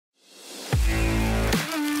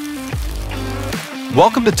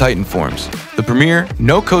Welcome to Titan Forms, the premier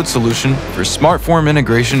no-code solution for smart form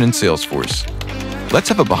integration in Salesforce. Let's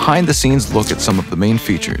have a behind-the-scenes look at some of the main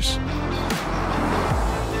features.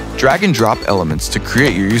 Drag and drop elements to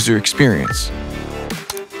create your user experience.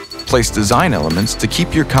 Place design elements to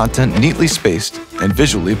keep your content neatly spaced and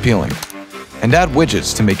visually appealing. And add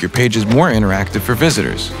widgets to make your pages more interactive for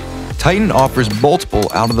visitors. Titan offers multiple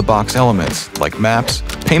out-of-the-box elements like maps,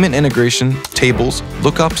 payment integration, tables,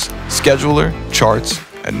 lookups, scheduler, charts,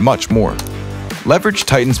 and much more. Leverage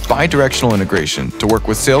Titan's bi-directional integration to work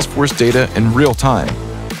with Salesforce data in real time.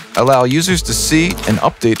 Allow users to see and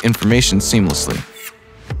update information seamlessly.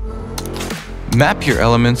 Map your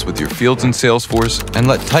elements with your fields in Salesforce and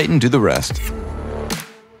let Titan do the rest.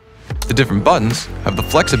 The different buttons have the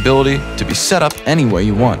flexibility to be set up any way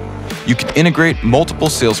you want. You can integrate multiple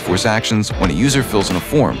Salesforce actions when a user fills in a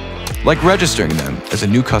form, like registering them as a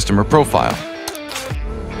new customer profile.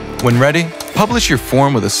 When ready, publish your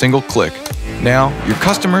form with a single click. Now, your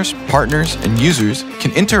customers, partners, and users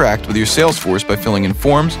can interact with your Salesforce by filling in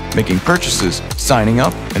forms, making purchases, signing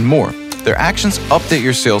up, and more. Their actions update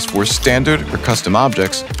your Salesforce standard or custom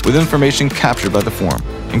objects with information captured by the form,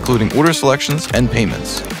 including order selections and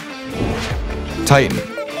payments. Titan.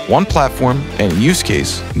 One platform and use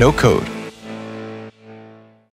case, no code.